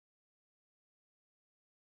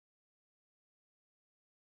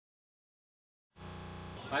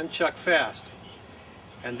I'm Chuck Fasst,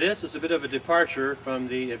 and this is a bit of a departure from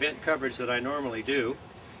the event coverage that I normally do.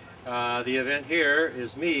 The event here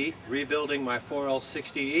is me rebuilding my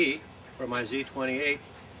 4L60E for my Z28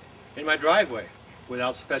 in my driveway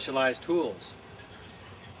without specialized tools.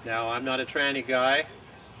 Now, I'm not a tranny guy.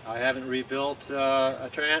 I haven't rebuilt a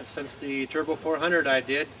Thanx since the Turbo 400 I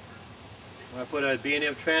did. I put a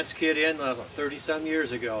B&M Thanx kit in 30-some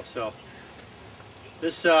years ago. So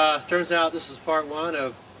this turns out this is part one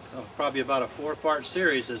of probably about a 4-part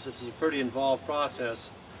series. This is a pretty involved process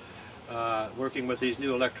working with these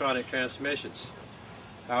new electronic transmissions.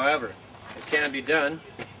 However, it can be done,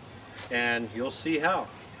 and you'll see how.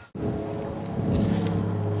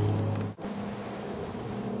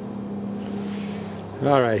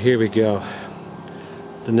 Alright, here we go.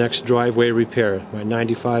 The next driveway repair. My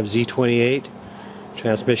 95 Z28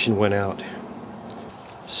 transmission went out.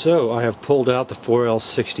 So I have pulled out the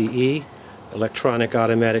 4L60E electronic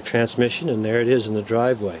automatic transmission, and there it is in the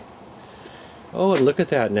driveway. Oh, and look at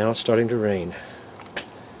that, now it's starting to rain.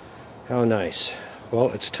 How nice.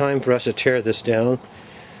 Well, it's time for us to tear this down.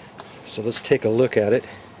 So let's take a look at it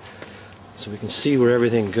so we can see where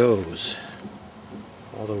everything goes.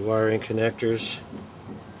 All the wiring connectors.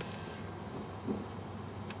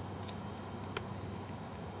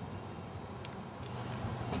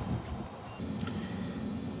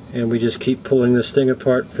 And we just keep pulling this thing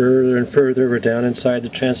apart further and further. We're down inside the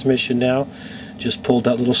transmission now. Just pulled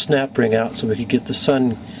that little snap ring out so we could get the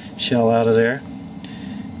sun shell out of there.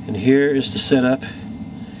 And here is the setup.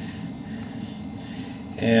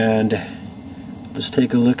 And let's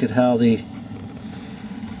take a look at how that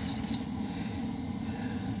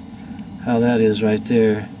is right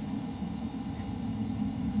there.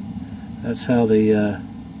 That's how the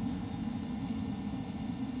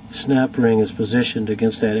snap ring is positioned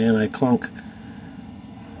against that anti-clunk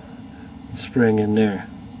spring in there.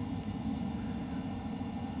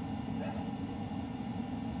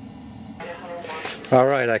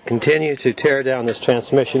 Alright, I continue to tear down this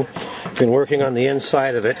transmission. Been working on the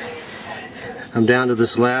inside of it. I'm down to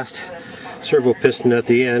this last servo piston at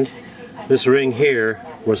the end. This ring here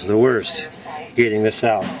was the worst getting this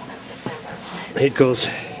out. It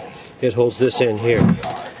holds this in here.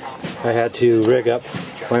 I had to rig up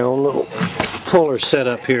my own little puller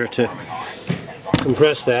setup here to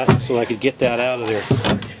compress that so I could get that out of there.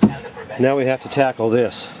 Now we have to tackle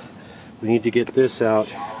this. We need to get this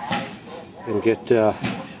out and get 2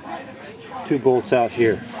 bolts out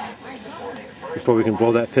here before we can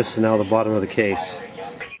blow that piston out of the bottom of the case.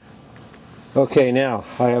 Okay, now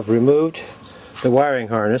I have removed the wiring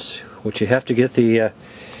harness, which you have to get the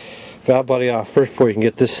valve body off first before you can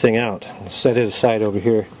get this thing out. I'll set it aside over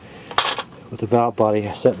here with the valve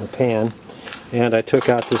body set in the pan. And I took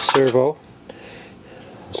out this servo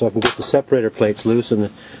so I can get the separator plates loose,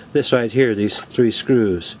 and this right here, these 3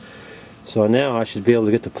 screws. So now I should be able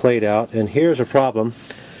to get the plate out. And here's a problem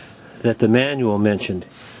that the manual mentioned.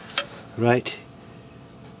 Right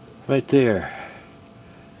there.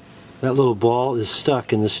 That little ball is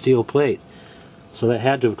stuck in the steel plate. So that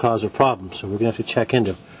had to have caused a problem. So we're going to have to check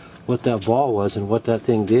into what that ball was and what that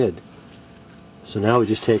thing did. So now we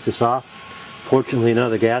just take this off. Fortunately, none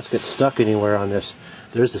of the gasket's stuck anywhere on this.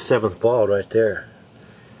 There's the 7th ball right there.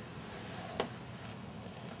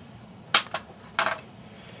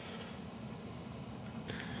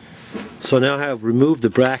 So now I have removed the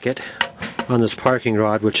bracket on this parking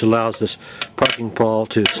rod, which allows this parking ball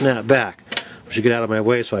to snap back. I should get out of my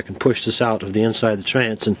way so I can push this out of the inside of the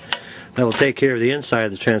trans, and that will take care of the inside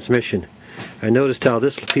of the transmission. I noticed how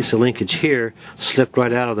this piece of linkage here slipped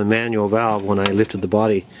right out of the manual valve when I lifted the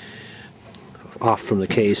body off from the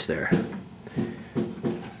case there.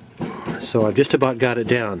 So I've just about got it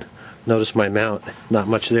down. Notice my mount, not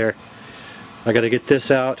much there. I got to get this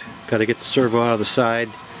out, got to get the servo out of the side,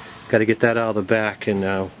 got to get that out of the back,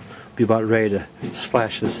 and be about ready to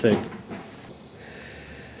splash this thing.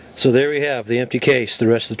 So there we have the empty case. The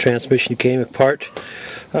rest of the transmission came apart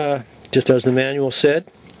just as the manual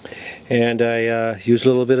said, and I used a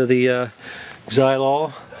little bit of the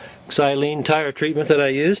xylene tire treatment that I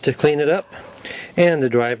used to clean it up and the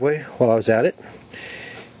driveway while I was at it.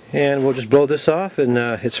 And we'll just blow this off, and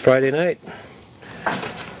it's Friday night.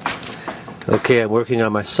 Okay, I'm working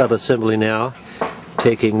on my sub-assembly now,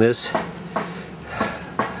 taking this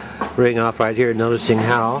ring off right here, noticing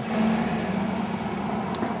how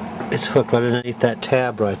it's hooked right underneath that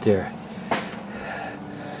tab right there.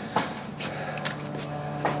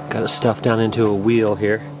 Got it stuffed down into a wheel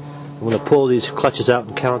here. I'm going to pull these clutches out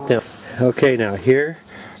and count them. Okay, now here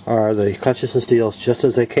are the clutches and steels just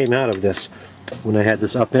as they came out of this when I had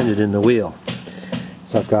this upended in the wheel.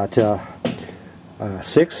 So I've got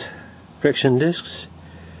 6 friction discs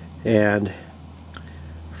and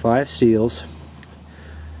 5 steels,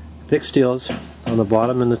 thick steels on the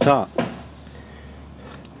bottom and the top.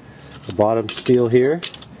 The bottom steel here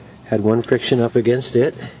had 1 friction up against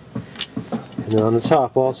it, and then on the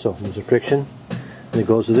top also there's a friction, and it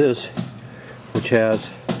goes to this,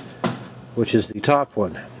 which is the top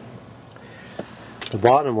one. The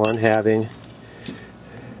bottom one having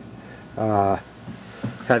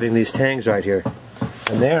these tangs right here.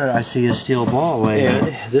 And there I see a steel ball laying.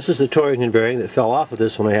 And this is the Torrington bearing that fell off of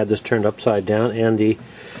this when I had this turned upside down, and the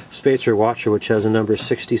spacer washer, which has a number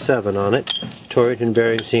 67 on it. Torrington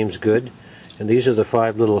bearing seems good. And these are the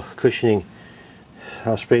 5 little cushioning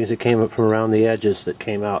springs that came up from around the edges that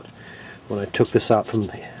came out when I took this out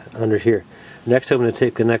from under here. Next I'm going to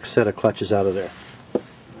take the next set of clutches out of there.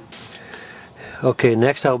 Okay,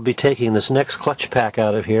 next I'll be taking this next clutch pack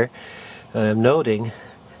out of here. And I'm noting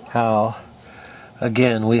how,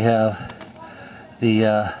 again, we have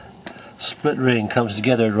the split ring comes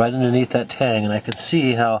together right underneath that tang, and I can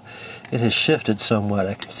see how it has shifted somewhat.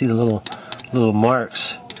 I can see the little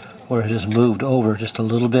marks where it has moved over just a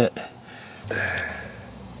little bit.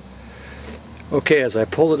 Okay, as I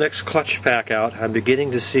pull the next clutch pack out, I'm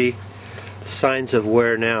beginning to see signs of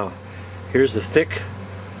wear now. Here's the thick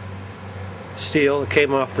steel that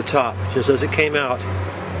came off the top, just as it came out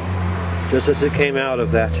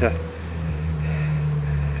of that.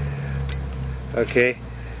 Okay,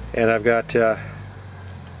 and I've got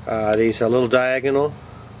these little diagonal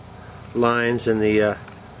lines in the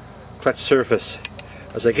clutch surface.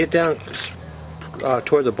 As I get down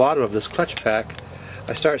toward the bottom of this clutch pack,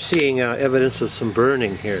 I start seeing evidence of some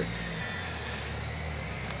burning here,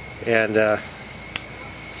 and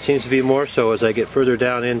seems to be more so as I get further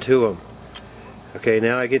down into them. Okay,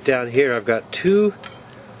 now I get down here, I've got 2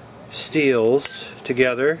 steels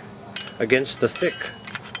together against the thick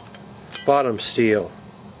bottom steel,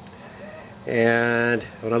 and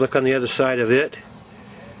when I look on the other side of it,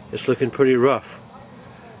 it's looking pretty rough.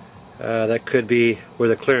 That could be where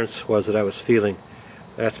the clearance was that I was feeling.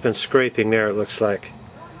 That's been scraping there, it looks like.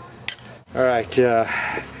 Alright,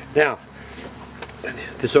 now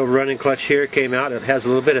this overrunning clutch here came out. It has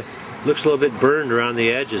looks a little bit burned around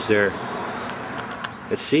the edges there.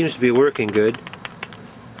 It seems to be working good.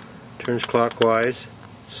 Turns clockwise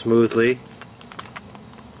smoothly,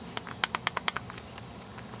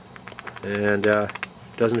 and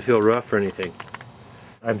doesn't feel rough or anything.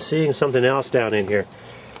 I'm seeing something else down in here.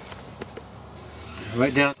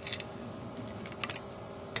 Right down.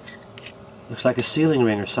 Looks like a sealing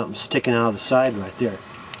ring or something sticking out of the side right there.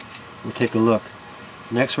 We'll take a look.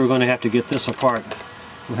 Next we're going to have to get this apart.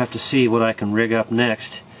 We'll have to see what I can rig up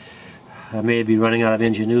next. I may be running out of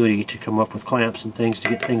ingenuity to come up with clamps and things to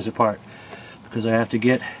get things apart, because I have to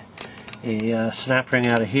get a snap ring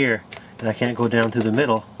out of here, and I can't go down through the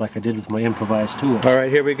middle like I did with my improvised tool.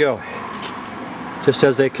 Alright, here we go. Just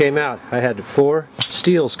as they came out, I had 4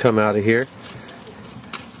 steels come out of here.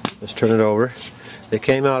 Let's turn it over. They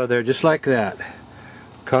came out of there just like that.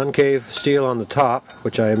 Concave steel on the top,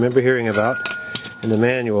 which I remember hearing about in the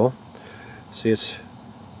manual. See, it's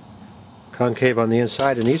concave on the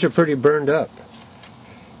inside, and these are pretty burned up.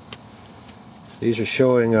 These are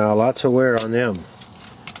showing lots of wear on them.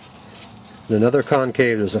 And another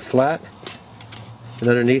concave, there's a flat, and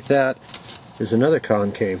underneath that is another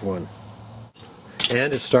concave one.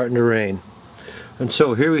 And it's starting to rain. And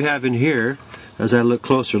so here we have in here, as I look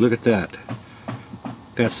closer, look at that.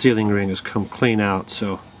 That sealing ring has come clean out,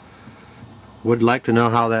 so would like to know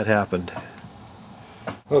how that happened.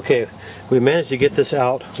 Okay, we managed to get this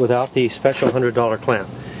out without the special $100 clamp,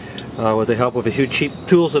 with the help of a few cheap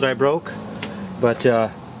tools that I broke. But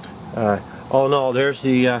all in all, there's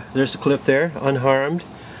the clip there, unharmed.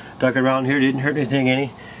 Dug around here, didn't hurt anything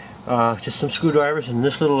any. Just some screwdrivers, and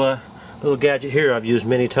this little gadget here I've used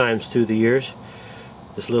many times through the years.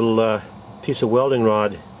 This little piece of welding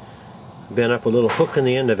rod bent up, a little hook in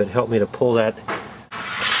the end of it, helped me to pull that.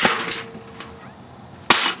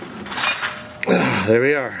 There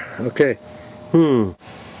we are. Okay.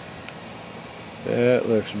 That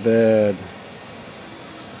looks bad.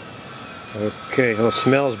 Okay, well, it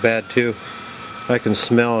smells bad too. I can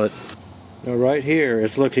smell it. Now right here,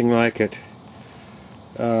 it's looking like it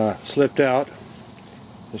slipped out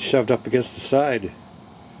and shoved up against the side.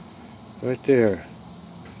 Right there.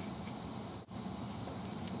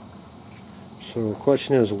 So the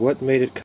question is, what made it